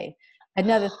okay,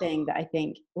 another thing that I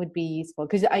think would be useful,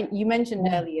 because you mentioned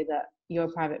earlier that you're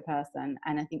a private person,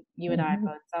 and I think you and I are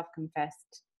both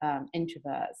self-confessed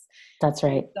introverts. That's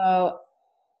right. So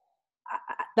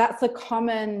that's a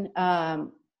common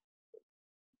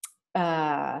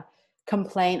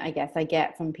complaint, I guess, I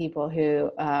get from people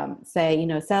who say,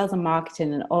 sales and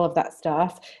marketing and all of that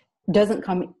stuff doesn't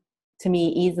come to me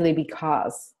easily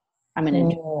because I'm an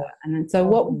introvert. And so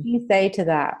what would you say to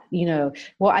that?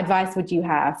 What advice would you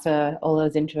have for all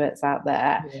those introverts out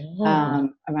there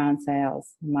around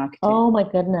sales and marketing? Oh my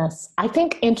goodness. I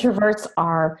think introverts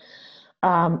are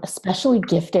especially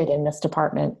gifted in this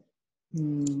department,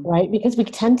 right? Because we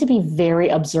tend to be very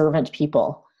observant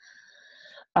people.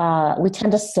 We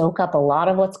tend to soak up a lot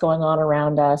of what's going on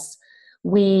around us.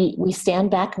 We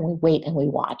stand back and we wait and we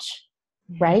watch,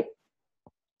 right?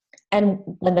 And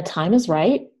when the time is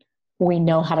right, we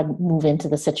know how to move into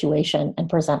the situation and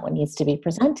present what needs to be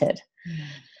presented,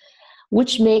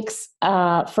 which makes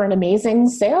for an amazing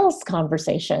sales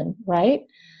conversation, right?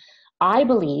 I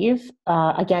believe,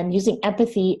 again, using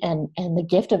empathy and the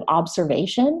gift of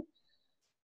observation,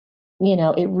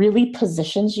 it really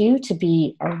positions you to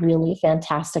be a really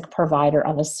fantastic provider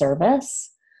of a service.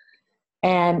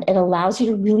 And it allows you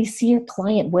to really see your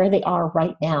client where they are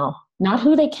right now, not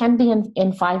who they can be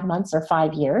in 5 months or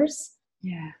 5 years,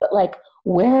 but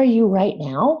where are you right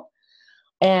now?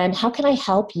 And how can I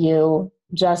help you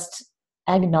just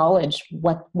acknowledge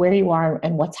where you are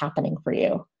and what's happening for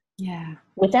you? Yeah.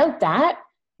 Without that,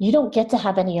 you don't get to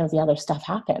have any of the other stuff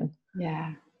happen.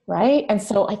 Yeah. Right. And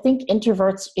so I think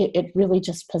introverts, it really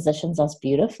just positions us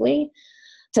beautifully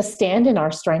to stand in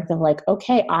our strength of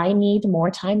okay, I need more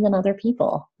time than other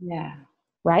people. Yeah.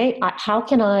 right? How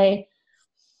can I,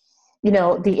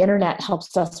 the internet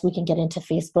helps us. We can get into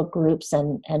Facebook groups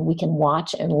and we can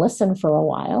watch and listen for a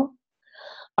while.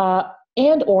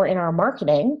 And or in our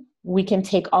marketing, we can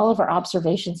take all of our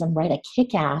observations and write a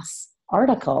kick-ass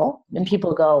article, and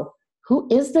people go, who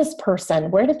is this person?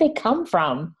 Where did they come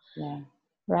from? Yeah.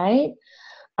 Right?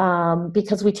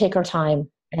 Because we take our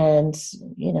time and,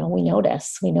 we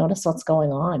notice what's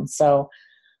going on. So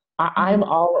I'm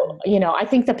all, I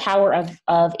think the power of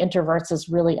introverts is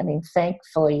really,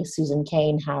 thankfully Susan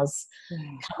Cain has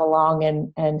come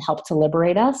along and helped to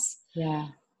liberate us. Yeah.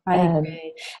 I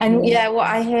agree. And what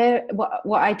I hear,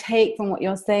 what I take from what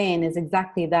you're saying is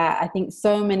exactly that. I think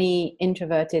so many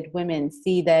introverted women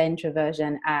see their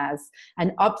introversion as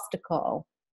an obstacle,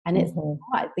 and it's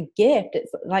not, it's a gift.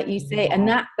 It's like you say, and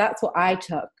that's what I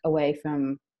took away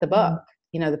from the book,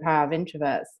 The Power of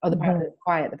Introverts, or The Power of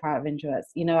Quiet, The Power of Introverts.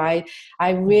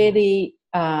 I really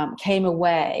came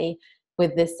away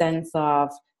with this sense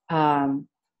of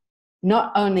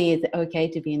not only is it okay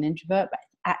to be an introvert, but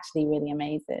actually really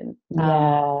amazing. So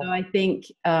I think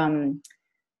in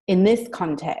this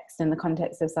context, in the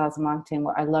context of sales and marketing,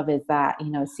 what I love is that,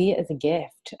 see it as a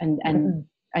gift and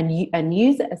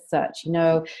use it as such,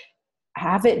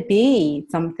 have it be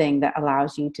something that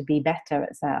allows you to be better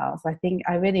at sales. I think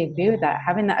I really agree with that.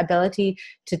 Having that ability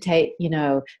to take,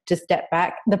 to step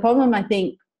back. The problem I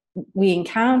think we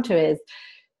encounter is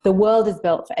the world is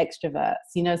built for extroverts,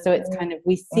 so it's kind of,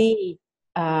 we see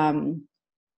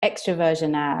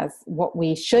extroversion as what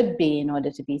we should be in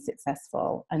order to be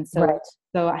successful. And so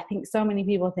I think so many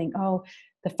people think,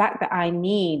 the fact that I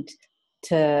need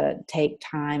to take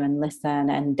time and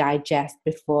listen and digest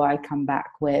before I come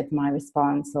back with my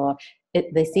response, or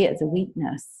they see it as a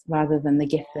weakness rather than the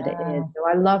gift that it is. So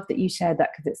I love that you shared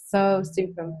that, because it's so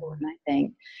super important, I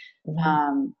think,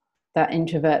 that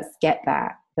introverts get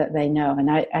that they know.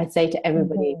 And I say to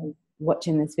everybody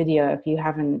watching this video, if you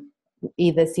haven't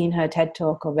either seen her TED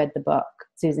Talk or read the book,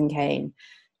 Susan Cain,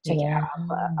 check it out.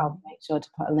 I'll make sure to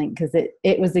put a link, because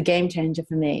it was a game changer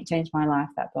for me. It changed my life,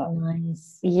 that book.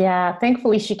 Nice. Yeah.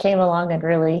 Thankfully she came along and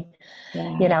really,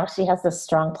 she has this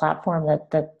strong platform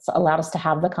that's allowed us to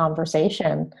have the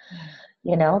conversation,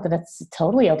 that it's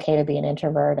totally okay to be an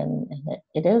introvert, and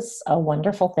it is a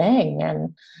wonderful thing.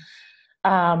 And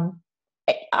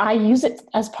I use it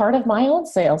as part of my own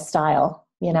sales style,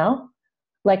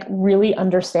 like really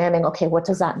understanding, okay, what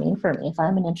does that mean for me? If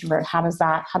I'm an introvert, how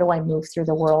do I move through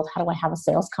the world? How do I have a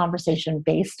sales conversation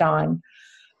based on,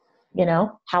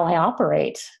 how I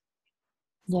operate?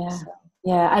 Yeah.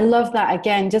 Yeah. I love that.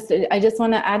 Again, I just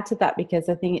want to add to that, because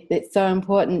I think it's so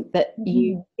important that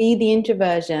you see the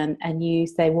introversion and you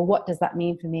say, well, what does that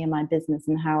mean for me and my business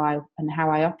and how I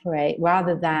operate,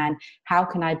 rather than how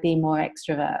can I be more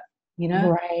extrovert?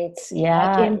 Right.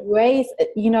 Yeah. Like embrace,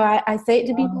 I say it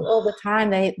to people all the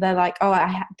time. They're like,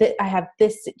 I have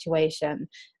this situation,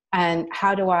 and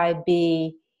how do I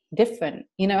be different?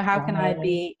 How can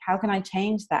I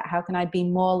change that? How can I be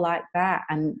more like that?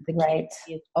 And the key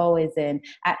is always in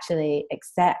actually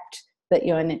accept that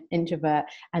you're an introvert,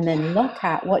 and then look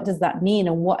at what does that mean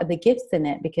and what are the gifts in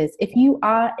it, because if you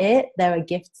are it, there are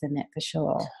gifts in it for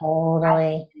sure.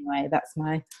 Totally. Anyway, that's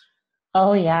my...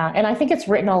 Oh yeah. And I think it's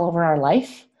written all over our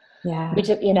life. Yeah. We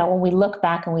just, when we look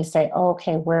back and we say,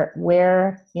 okay, where,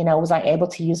 was I able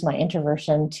to use my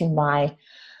introversion to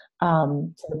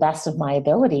the best of my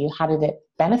ability? How did it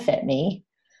benefit me?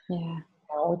 Yeah.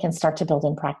 We can start to build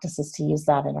in practices to use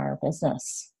that in our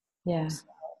business. Yeah,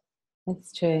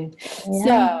 that's true. Yeah.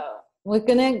 So we're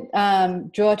going to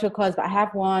draw to a close, but I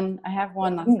have one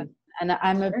last one.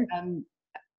 And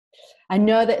I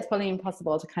know that it's probably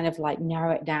impossible to kind of like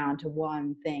narrow it down to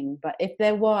one thing, but if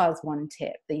there was one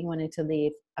tip that you wanted to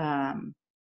leave, my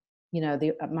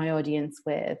audience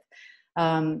with,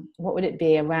 what would it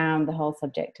be around the whole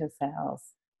subject of sales?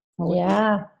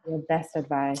 Your best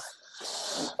advice?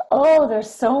 Oh, there's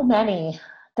so many.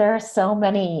 There are so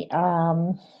many.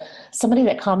 Somebody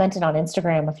that commented on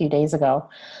Instagram a few days ago,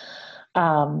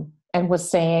 and was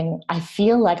saying, I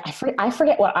feel like, I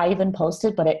forget what I even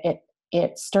posted, but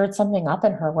it stirred something up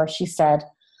in her, where she said,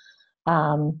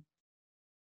 I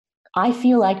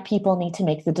feel like people need to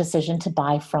make the decision to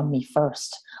buy from me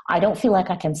first. I don't feel like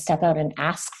I can step out and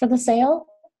ask for the sale.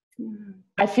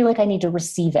 I feel like I need to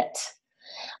receive it.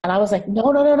 And I was like, no.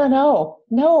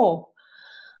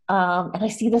 And I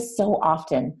see this so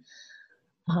often.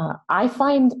 I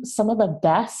find some of the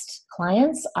best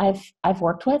clients I've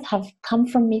worked with have come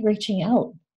from me reaching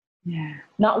out. Yeah.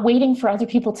 Not waiting for other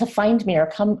people to find me or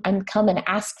come and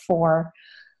ask for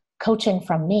coaching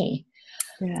from me.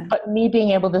 Yeah. But me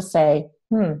being able to say,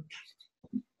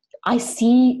 I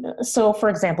see, so for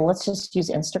example, let's just use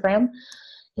Instagram.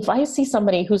 If I see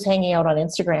somebody who's hanging out on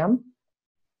Instagram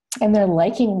and they're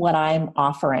liking what I'm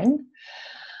offering,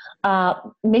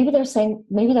 maybe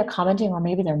they're commenting, or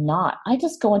maybe they're not. I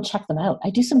just go and check them out. I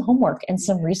do some homework and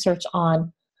some research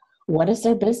on what is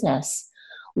their business?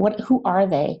 Who are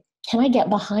they? Can I get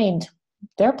behind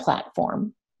their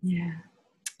platform? Yeah.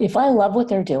 If I love what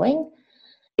they're doing,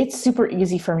 it's super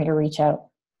easy for me to reach out,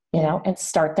 you know, and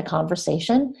start the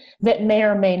conversation that may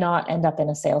or may not end up in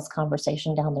a sales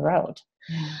conversation down the road.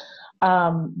 Yeah.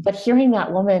 But hearing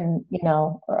that woman, you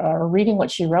know, or reading what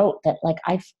she wrote, that like,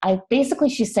 I basically,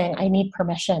 she's saying, I need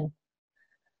permission.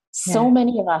 So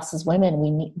many of us as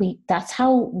women, that's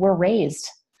how we're raised,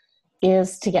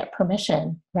 is to get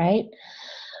permission. Right.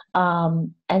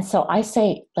 And so I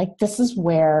say, like, this is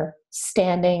where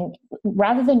standing,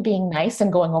 rather than being nice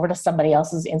and going over to somebody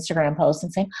else's Instagram post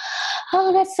and saying,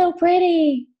 oh, that's so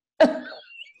pretty.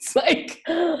 It's like,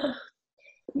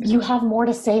 you have more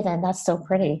to say than that's so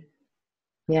pretty.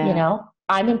 Yeah. You know,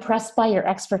 I'm impressed by your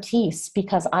expertise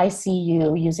because I see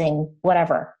you using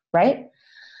whatever, right?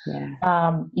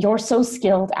 Yeah. You're so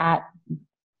skilled at,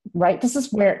 right? This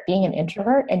is where being an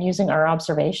introvert and using our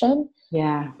observation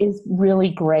is really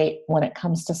great when it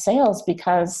comes to sales,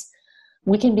 because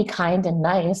we can be kind and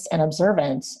nice and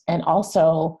observant and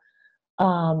also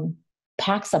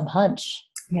pack some punch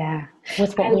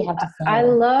with what we have to say. I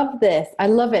love this. I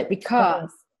love it because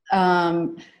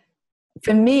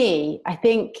for me, I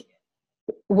think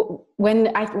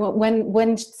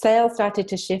when sales started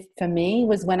to shift for me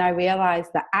was when I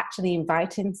realized that actually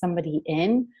inviting somebody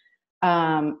in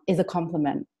is a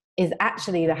compliment, is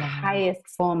actually the highest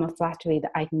form of flattery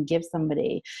that I can give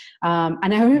somebody.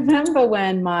 And I remember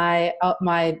when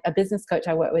a business coach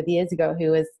I worked with years ago,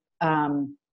 who was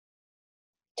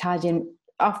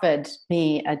offered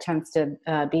me a chance to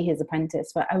be his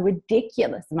apprentice for a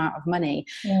ridiculous amount of money,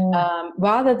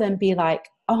 rather than be like,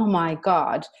 oh my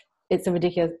God, it's a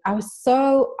ridiculous. I was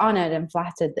so honored and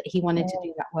flattered that he wanted to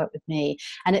do that work with me.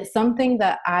 And it's something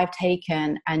that I've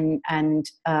taken and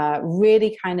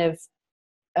really kind of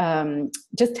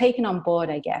just taken on board,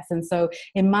 I guess. And so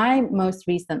in my most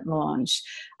recent launch,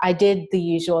 I did the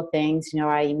usual things. You know,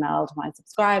 I emailed my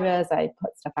subscribers, I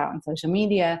put stuff out on social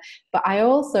media, but I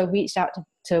also reached out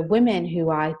to women who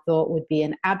I thought would be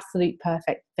an absolute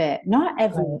perfect fit. Not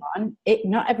everyone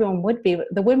would be, but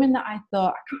the women that I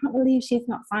thought, I can't believe she's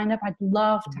not signed up. I'd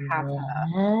love to have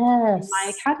her in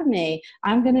my academy.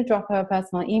 I'm going to drop her a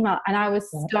personal email. And I was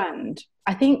stunned.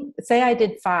 I think, say I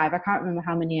did 5. I can't remember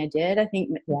how many I did. I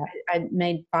think I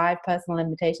made 5 personal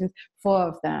invitations. 4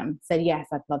 of them said, yes,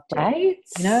 I'd love to. Right?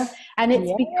 You know? And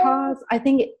it's because I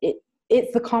think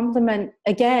it's the compliment.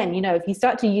 Again, you know, if you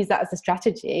start to use that as a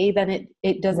strategy, then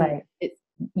it doesn't, it's,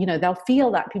 you know, they'll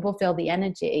feel that. People feel the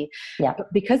energy. Yeah.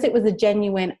 But because it was a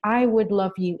genuine, I would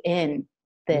love you in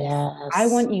this. Yes. I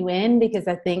want you in because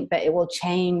I think that it will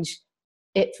change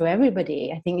it for everybody.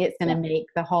 I think it's going to make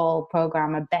the whole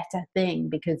program a better thing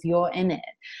because you're in it.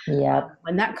 Yeah.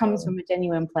 When that comes from a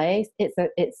genuine place, it's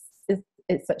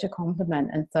such a compliment.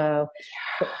 And so,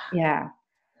 I'm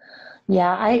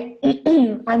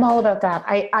all about that.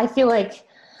 I feel like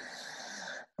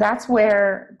that's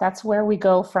where we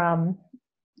go from,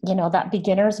 you know, that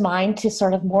beginner's mind to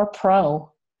sort of more pro.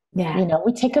 Yeah. You know,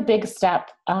 we take a big step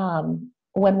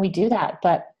when we do that,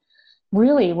 but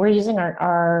really we're using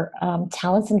our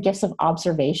talents and gifts of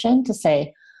observation to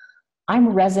say, I'm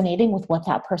resonating with what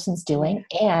that person's doing,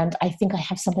 and I think I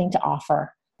have something to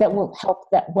offer that will help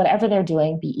that whatever they're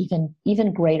doing be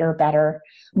even greater, better,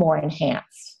 more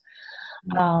enhanced.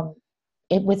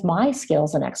 With my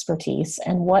skills and expertise,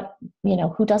 and what, you know,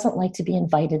 who doesn't like to be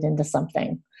invited into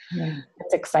something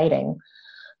that's exciting?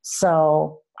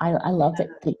 So I love that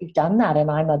you've done that, and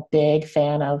I'm a big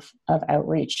fan of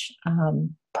outreach,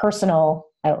 personal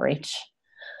outreach,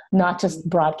 not just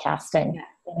broadcasting.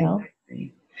 You know?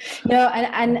 Exactly. No,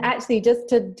 and actually, just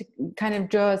to kind of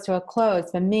draw us to a close,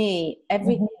 for me,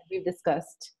 everything that we've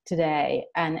discussed today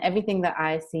and everything that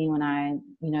I see when I,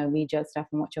 you know, read your stuff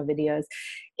and watch your videos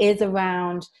is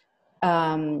around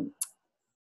the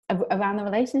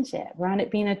relationship, around it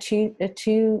being a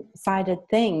two-sided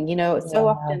thing. You know, so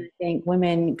often I think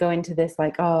women go into this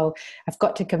like, oh, I've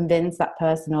got to convince that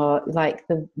person, or like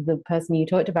the person you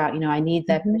talked about, you know, I need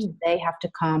their permission, they have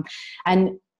to come.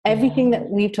 And everything that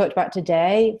we've talked about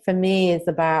today for me is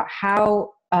about how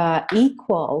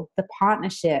equal the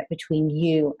partnership between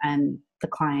you and the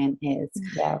client is.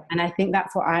 And I think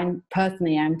that's what I'm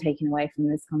taking away from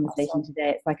this conversation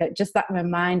today. It's like just that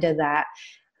reminder that,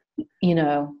 you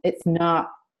know, it's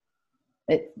not,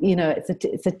 you know,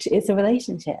 it's a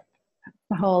relationship.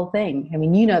 the whole thing. I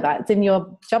mean, you know that, it's in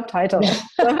your job title.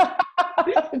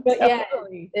 But yeah,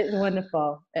 it's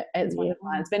wonderful. It's wonderful.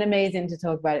 It's been amazing to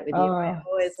talk about it with you. I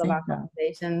always love our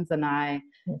conversations, and I'm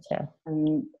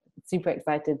super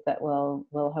excited that we'll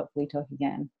hopefully talk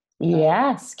again.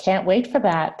 Yes, can't wait for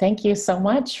that. Thank you so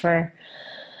much for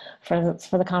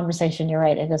the conversation. You're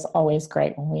right. It is always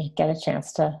great when we get a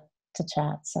chance to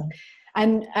chat. So.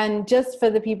 And just for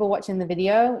the people watching the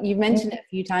video, you've mentioned it a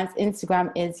few times, Instagram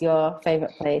is your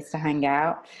favorite place to hang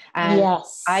out. And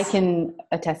yes, I can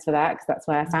attest for that, because that's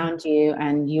where I found you.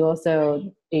 And you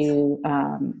also do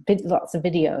lots of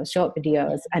videos, short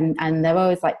videos, and they're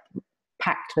always like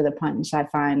packed with a punch. I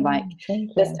find like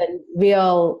just a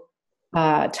real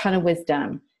ton of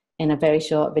wisdom in a very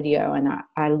short video. And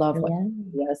I love watching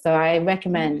videos. So I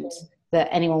recommend that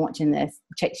anyone watching this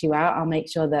checks you out. I'll make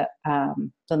sure that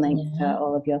the links to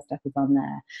all of your stuff is on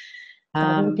there.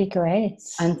 That would be great.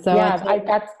 And so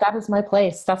that is my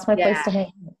place. That's my place to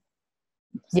hang.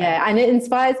 So. Yeah, and it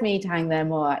inspires me to hang there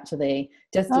more, actually.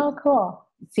 Just cool.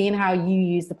 Seeing how you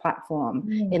use the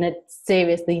platform in a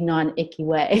seriously non-icky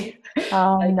way.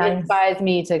 It inspires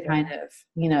me to kind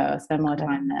of, spend more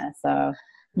time there. So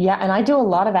yeah, and I do a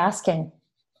lot of asking.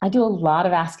 on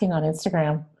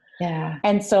Instagram. Yeah.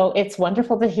 And so it's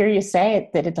wonderful to hear you say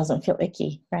that it doesn't feel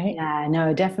icky, right? Yeah,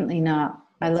 no, definitely not.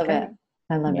 I love it.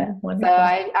 I love it. Wonderful. So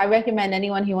I recommend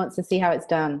anyone who wants to see how it's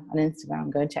done on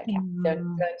Instagram, go and check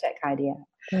Heidi out.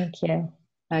 Thank you.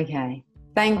 Okay.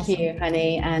 Thank you,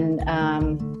 honey. And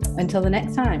until the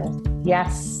next time.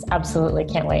 Yes, absolutely.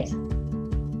 Can't wait.